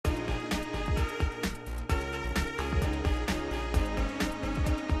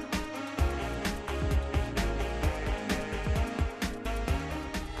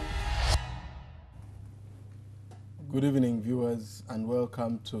Good evening, viewers, and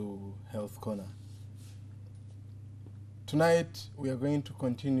welcome to Health Corner. Tonight, we are going to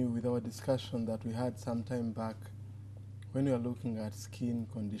continue with our discussion that we had some time back when we were looking at skin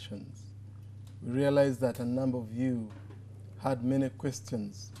conditions. We realized that a number of you had many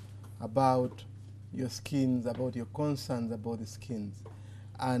questions about your skins, about your concerns about the skins,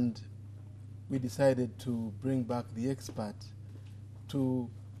 and we decided to bring back the expert to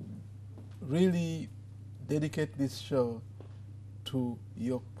really dedicate this show to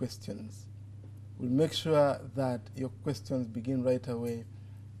your questions. We'll make sure that your questions begin right away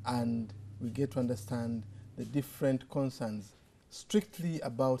and we get to understand the different concerns strictly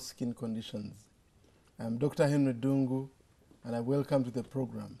about skin conditions. I'm Dr. Henry Dungu, and I welcome to the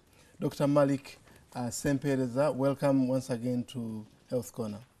program Dr. Malik Sempereza. Welcome once again to Health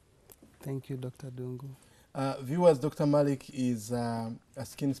Corner. Thank you, Dr. Dungu. Viewers, Dr. Malik is a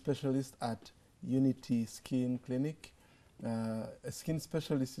skin specialist at Unity Skin Clinic. A skin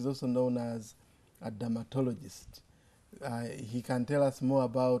specialist is also known as a dermatologist. He can tell us more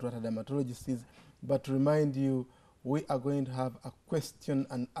about what a dermatologist is, but to remind you, we are going to have a question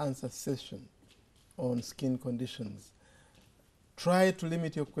and answer session on skin conditions. Try to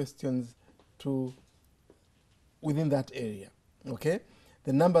limit your questions to within that area, okay?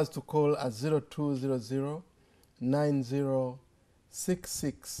 The numbers to call are 0200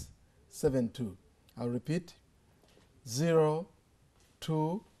 906672. I'll repeat,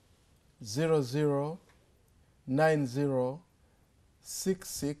 0200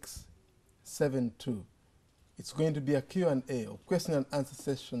 906672. It's going to be a Q&A, or question and answer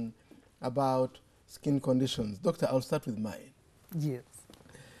session about skin conditions. Doctor, I'll start with mine. Yes.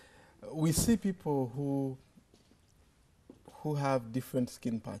 We see people who have different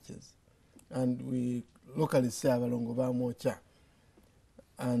skin patches, and we locally say abalongo ba mocha,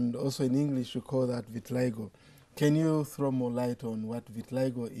 and also in English we call that vitiligo. Can you throw more light on what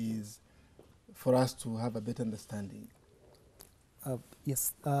vitiligo is for us to have a better understanding?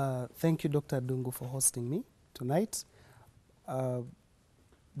 Yes. Thank you, Dr. Dungu, for hosting me tonight.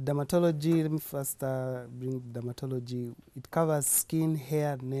 Dermatology, let me first bring dermatology. It covers skin,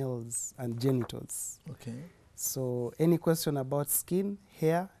 hair, nails, and genitals. Okay. So any question about skin,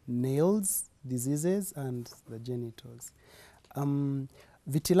 hair, nails, diseases, and the genitals.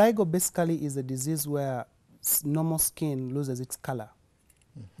 Vitiligo basically is a disease where normal skin loses its color,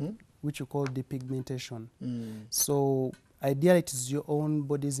 which we call depigmentation. So ideally it is your own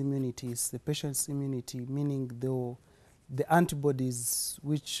body's immunity, it's the patient's immunity, meaning the antibodies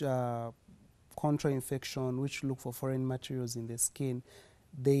which control infection, which look for foreign materials in the skin,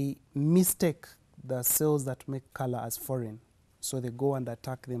 they mistake the cells that make color as foreign. So they go and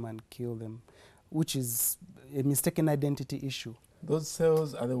attack them and kill them, which is a mistaken identity issue. Those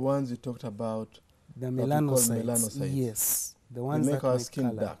cells are the ones you talked about, The melanocytes. melanocytes. Yes. The ones they make that our make skin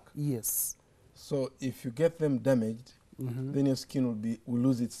color. dark. Yes. So if you get them damaged, then your skin will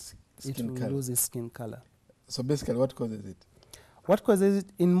lose its skin It will color. lose its skin color. So basically, what causes it? What causes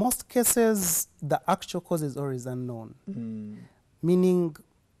it? In most cases, the actual cause is always unknown. Meaning,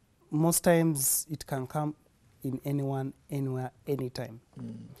 most times it can come in anyone, anywhere, anytime.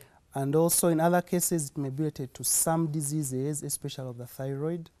 And also in other cases, it may be related to some diseases, especially of the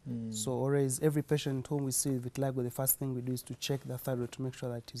thyroid. So always, every patient whom we see with vitiligo, the first thing we do is to check the thyroid to make sure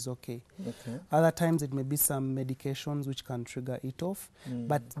that it is okay. Other times it may be some medications which can trigger it off.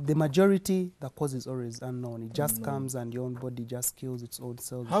 But the majority, the cause is always unknown. It just comes and your own body just kills its own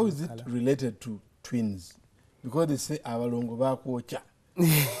cells. How is it related to twins? Because they say abalongo ba kuocha.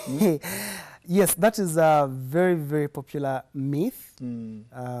 Yes, that is a very, very popular myth.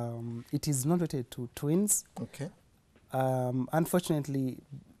 It is not related to twins. Okay. Unfortunately,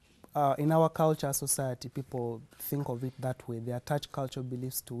 in our culture, society, people think of it that way. They attach cultural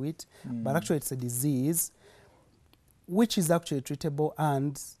beliefs to it. But actually, it's a disease which is actually treatable,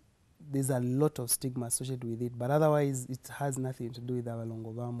 and there's a lot of stigma associated with it. But otherwise, it has nothing to do with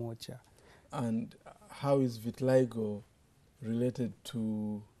abalongo ba mocha. And how is vitiligo related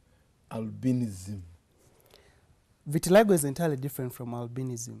to albinism? Vitiligo is entirely different from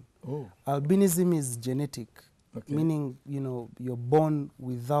albinism. Albinism is genetic, meaning, you're born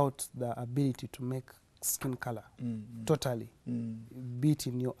without the ability to make skin color, totally. Be it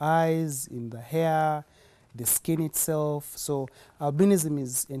in your eyes, in the hair, the skin itself. So albinism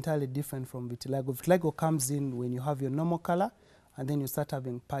is entirely different from vitiligo. Vitiligo comes in when you have your normal color, and then you start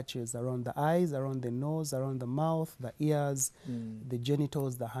having patches around the eyes, around the nose, around the mouth, the ears, the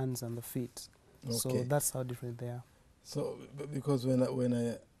genitals, the hands, and the feet. So that's how different they are. So because when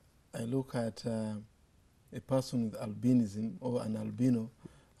I look at a person with albinism or an albino,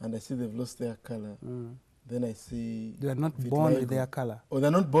 and I see they've lost their color, then I see They are not born with vitiligo. their color. Oh,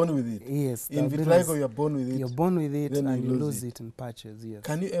 they're not born with it? Yes. In the vitiligo, albinos, you're born with it? you're born with it then and you you lose lose it in patches, yes.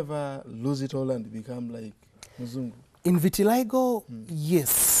 Can you ever lose it all and become like Muzungu? In vitiligo,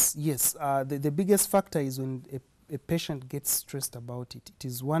 yes. The biggest factor is when a patient gets stressed about it. It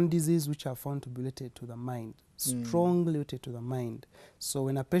is one disease which are found to be related to the mind, strongly related to the mind. So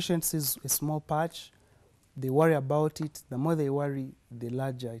when a patient sees a small patch, they worry about it. The more they worry, the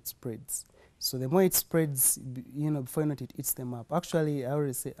larger it spreads. So the more it spreads, before you know it eats them up. Actually, I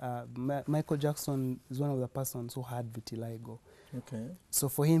already say Michael Jackson is one of the persons who had vitiligo. Okay. So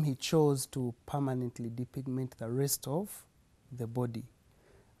for him, he chose to permanently depigment the rest of the body.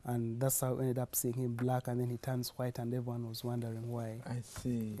 And that's how we ended up seeing him black, and then he turns white, and everyone was wondering why. I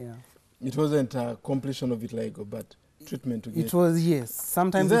see. Yeah. It wasn't a completion of vitiligo, but treatment to get. It was, yes.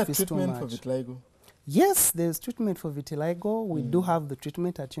 Sometimes Is there if it's too treatment for much. vitiligo? Yes, there's treatment for vitiligo. We do have the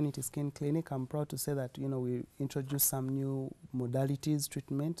treatment at Unity Skin Clinic. I'm proud to say that, we introduced some new modalities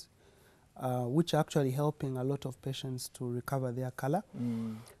treatment, which are actually helping a lot of patients to recover their color.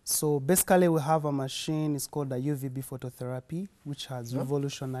 So basically we have a machine, it's called a UVB phototherapy, which has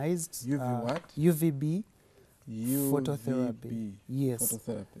revolutionized. UV what? UVB phototherapy. Yes.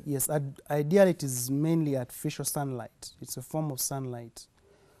 Phototherapy. Yes, ideally it is mainly artificial sunlight. It's a form of sunlight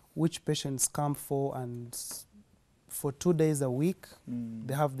which patients come for, and for 2 days a week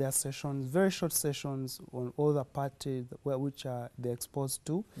they have their sessions, very short sessions on all the parties which they're exposed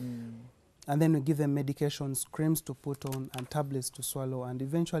to. And then we give them medications, creams to put on, and tablets to swallow, and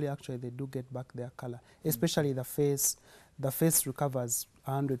eventually actually they do get back their color, especially the face. The face recovers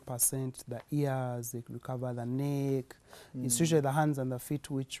 100%, the ears, they recover, the neck. It's usually the hands and the feet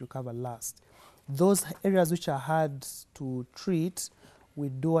which recover last. Those areas which are hard to treat, we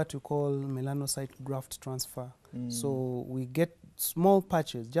do what we call melanocyte graft transfer. So we get small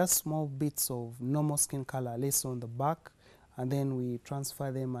patches, just small bits of normal skin color, let's say on the back, and then we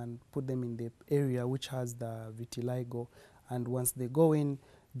transfer them and put them in the area which has the vitiligo. And once they go in,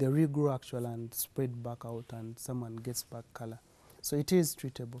 they regrow actually and spread back out, and someone gets back color. So it is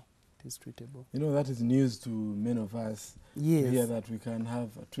treatable. It is treatable. That is news to many of us. Yes. To hear that we can have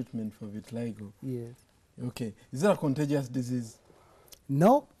a treatment for vitiligo. Yes. Okay. Is it a contagious disease?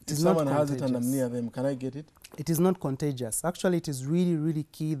 No, it is not contagious. If someone has it and I'm near them, can I get it? It is not contagious. Actually, it is really, really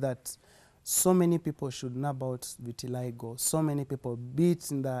key that so many people should know about vitiligo. So many people, be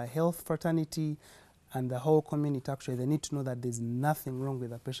it in the health fraternity and the whole community, actually, they need to know that there's nothing wrong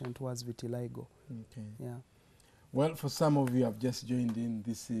with a patient who has vitiligo. Okay. Yeah. Well, for some of you who have just joined in,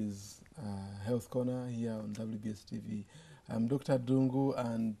 this is Health Corner here on WBS TV. I'm Dr. Dungu,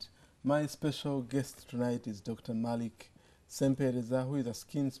 and my special guest tonight is Dr. Malik Sempereza, who is a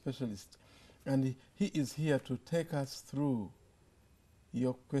skin specialist. And he is here to take us through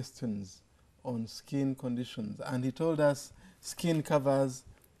your questions on skin conditions. And he told us skin covers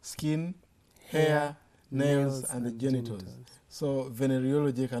skin, hair, nails, and the genitals. So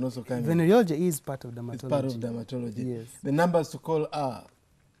venereology can also come in. Venereology is part of dermatology. It's part of dermatology. Yes. The numbers to call are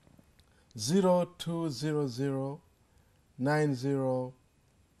 0200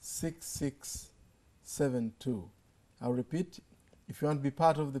 906672. I'll repeat. If you want to be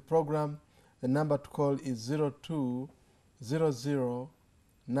part of the program, the number to call is 0200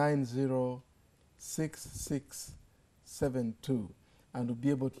 906672, and we'll be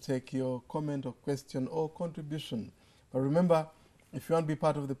able to take your comment or question or contribution. But remember, if you want to be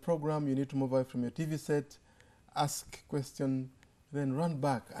part of the program, you need to move away from your TV set, ask question, then run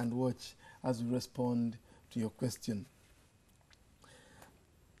back and watch as we respond to your question.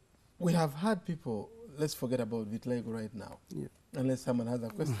 We have had people, let's forget about vitiligo right now, unless someone has a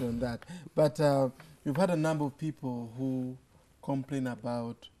question on that. But we've had a number of people who complain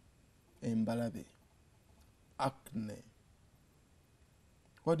about embalabe, acne.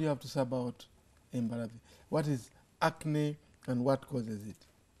 What do you have to say about embalabe? What is acne and what causes it?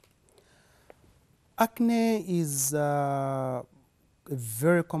 Acne is a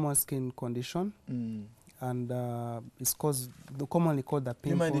very common skin condition, and it's commonly called the pimples. Do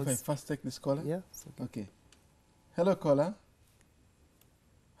you mind if I first take this caller? Yeah. Okay. Hello, caller.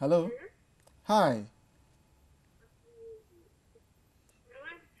 Hello. Hi.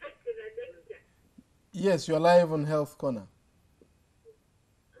 Yes, you are live on Health Corner.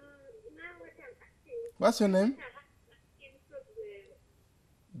 What's your name?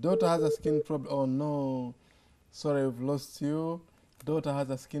 Daughter has a skin problem. Oh no, sorry, we've lost you. Daughter has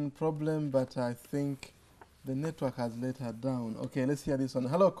a skin problem, but I think the network has let her down. Okay, let's hear this one.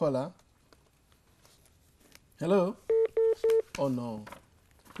 Hello, caller. Hello? Oh no,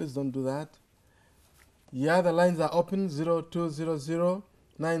 please don't do that. Yeah, the lines are open. 0200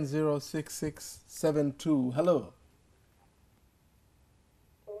 906672. Hello.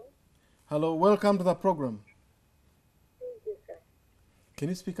 Hello, welcome to the program. Thank you, sir. Can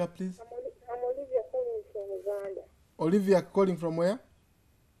you speak up, please? I'm Olivia calling from Uganda. Olivia calling from where?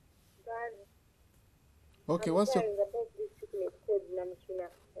 Uganda. Okay, I'm what's your... inquiring about this sickness called Namusuna.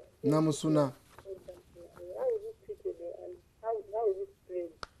 Namusuna. How is it treated and how is it spread?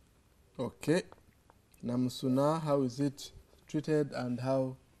 Okay. Namusuna, how is it treated and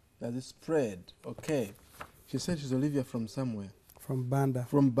how does it spread? Okay. She said she's Olivia from somewhere. From Banda.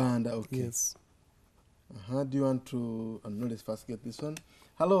 From Banda, okay. Yes. Do you want to... no, let's first get this one.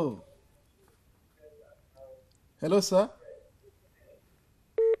 Hello. Hello, sir.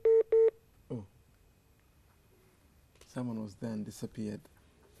 Oh. Someone was there and disappeared.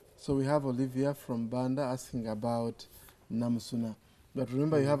 So we have Olivia from Banda asking about Namusuna. But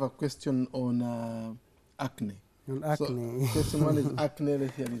remember, you have a question on acne. On acne. So question one is acne.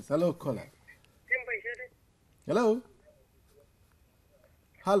 Let's hear this. Hello, caller. Hello.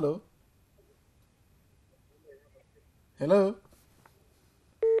 Hello. Hello.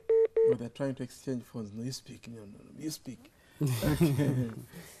 Oh, they're trying to exchange phones. No, you speak. No, you speak.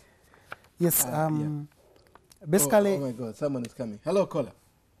 Yes. Yeah. Basically. Oh my God, someone is coming. Hello, caller.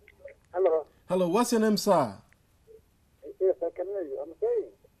 Hello. Hello, what's your name, sir? Yes, I can hear you. I'm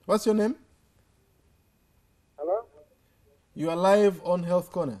saying. What's your name? Hello? You are live on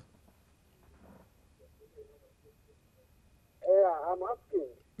Health Corner. Yeah, I'm asking.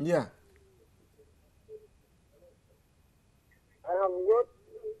 Yeah. I have got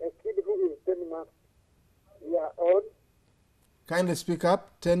a kid who is 10 months old. Kindly speak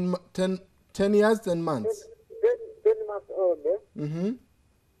up. 10 years, 10 months. 10 months old, Mm-hmm.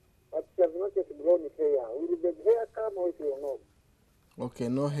 but she has not yet grown hair. Will the hair come or it will not? Okay,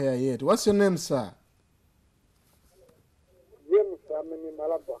 no hair yet. What's your name, sir? James, I'm in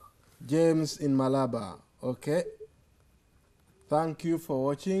Malaba. James in Malaba. Okay. Thank you for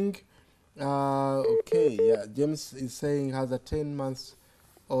watching. Okay, yeah. James is saying has a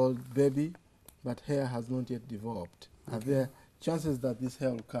 10-month-old baby, but hair has not yet developed. Okay. Are there chances that this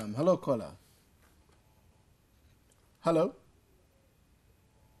hair will come? Hello, caller. Hello.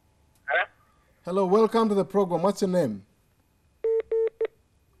 Hello? Hello, welcome to the program. What's your name?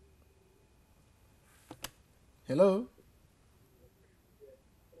 Hello?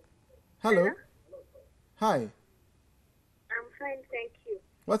 Hello? Hi. I'm fine, thank you.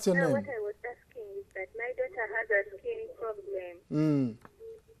 What's your name? What I was asking is that my daughter has a skin problem. Mm.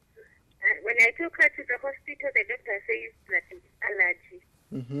 And when I took her to the hospital, the doctor says that it's allergy.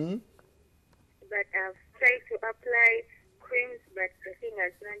 Mm-hmm. But I've tried to apply creams, but the thing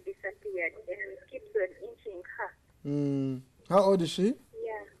has not disappeared, and it keeps on inching her. Mm. How old is she?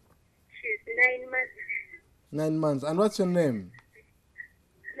 Yeah, she's 9 months. 9 months. And what's your name?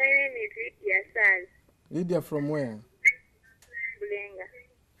 My name is Lydia Saz Lydia from where? Bulenga.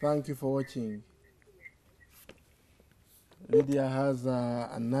 Thank you for watching. Lydia has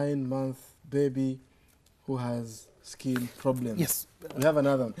a 9-month baby who has skin problems. Yes. We have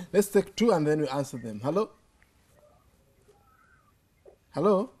another one. Let's take two and then we answer them. Hello?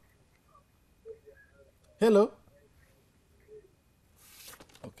 Hello? Hello?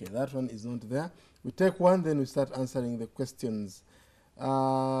 Okay, that one is not there. We take one, then we start answering the questions.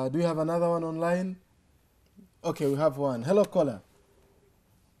 Do we have another one online? Okay, we have one. Hello, caller.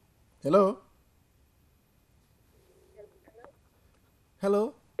 Hello?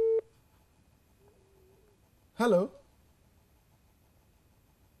 Hello? Hello?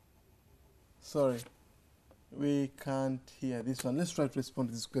 Sorry, we can't hear this one. Let's try to respond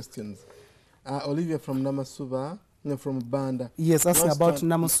to these questions. Olivia from Namasuba, no, from Banda. Yes, asking about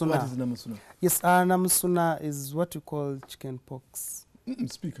Namusuna. What is Namusuna? Yes, Namusuna is what you call chicken pox.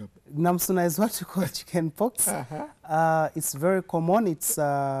 Speak up. Namusuna is what you call chicken pox. It's very common.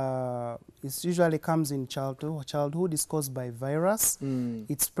 It usually comes in childhood. Childhood is caused by virus.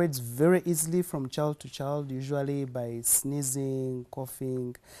 It spreads very easily from child to child, usually by sneezing,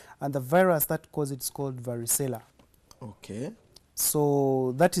 coughing, and the virus that causes it is called varicella. Okay.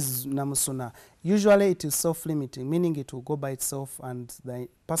 So that is Namusuna. Usually it is self-limiting, meaning it will go by itself and the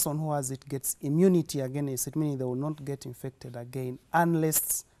person who has it gets immunity against it, meaning they will not get infected again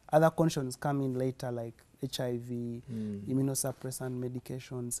unless other conditions come in later like HIV, immunosuppressant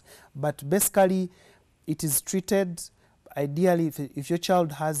medications. But basically it is treated. Ideally, if your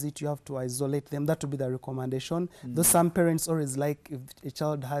child has it, you have to isolate them. That would be the recommendation. Though some parents always like, if a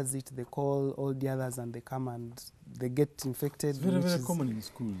child has it, they call all the others and they come and they get infected. It's very, very common in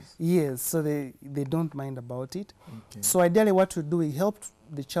schools. Yes, so they don't mind about it. Okay. So ideally what we do, we help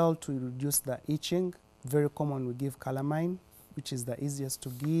the child to reduce the itching. Very common, we give calamine. which is the easiest to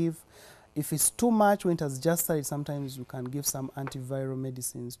give. If it's too much, when it has just started, sometimes you can give some antiviral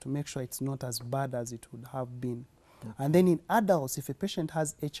medicines to make sure it's not as bad as it would have been. Okay. And then in adults, if a patient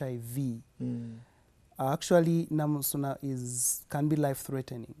has HIV, actually Namusuna can be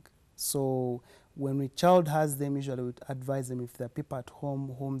life-threatening. So when a child has them, usually we advise them, if there are people at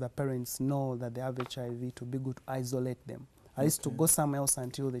home whom the parents know that they have HIV, to be good to isolate them. At least to go somewhere else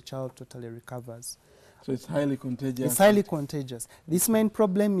until the child totally recovers. So it's highly contagious? It's highly contagious. This main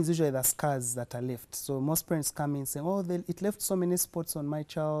problem is usually the scars that are left. So most parents come in saying, oh, it left so many spots on my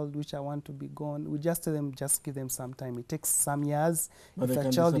child, which I want to be gone. We just tell them, just give them some time. It takes some years. But if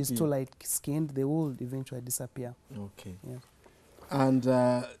the child is too light-skinned, they will eventually disappear. Okay. Yeah. And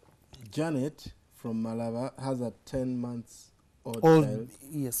Janet from Malava has a 10-month-old child.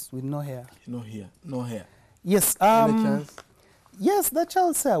 Yes, with no hair. No hair. Yes. Any chance? Yes, the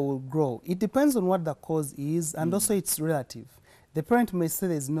child's hair will grow. It depends on what the cause is, and also it's relative. The parent may say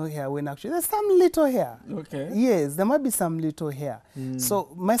there's no hair when actually there's some little hair. Okay. Yes, there might be some little hair. So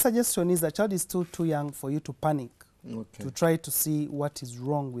my suggestion is the child is still too young for you to panic, to try to see what is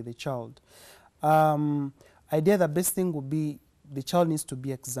wrong with the child. Idea the best thing would be the child needs to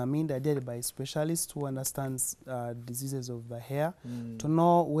be examined, ideally by a specialist who understands diseases of the hair, to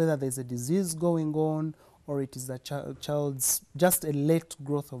know whether there's a disease going on or it is the child's just a late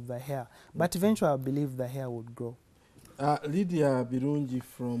growth of the hair. But eventually I believe the hair would grow. Lydia Birungi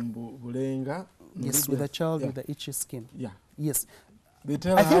from Bulenga. Yes, with a child with the itchy skin. Yeah. Yes.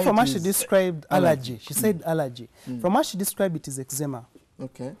 I think from how she described allergy. She said allergy. From how she described it is eczema.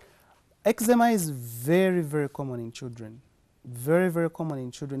 Okay. Eczema is very, very common in children. Very, very common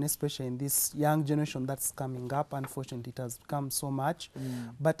in children, especially in this young generation that's coming up. Unfortunately, it has become so much.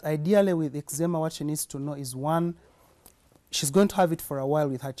 But ideally with eczema, what she needs to know is, one, she's going to have it for a while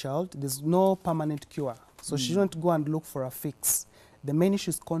with her child. There's no permanent cure. So she doesn't go and look for a fix. The main issue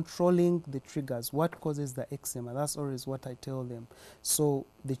is controlling the triggers. What causes the eczema? That's always what I tell them. So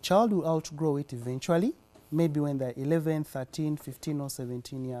the child will outgrow it eventually, maybe when they're 11, 13, 15, or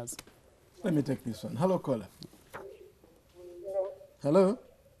 17 years. Let me take this one. Hello, caller. Hello?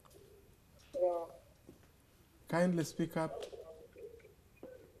 Hello. Kindly speak up.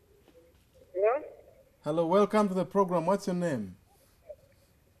 Hello? Hello, welcome to the program. What's your name?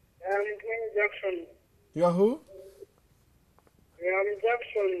 I'm Jackson. You are who? I'm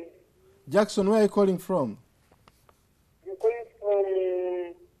Jackson. Jackson, where are you calling from? I'm calling from...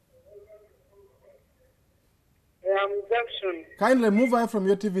 I'm Jackson. Kindly move away from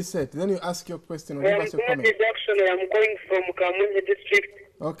your TV set. Then you ask your question or give us your comment. Jackson. I'm calling from Kamunye district.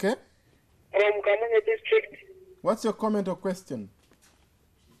 Okay. From Kamunye district. What's your comment or question?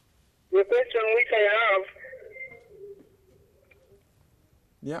 The question which I have...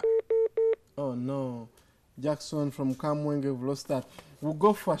 Yeah. Oh, no. Jackson from Kamwenge, we've lost that. We'll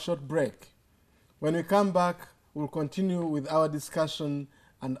go for a short break. When we come back, we'll continue with our discussion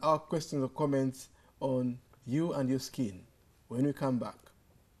and our questions or comments on you and your skin when we come back.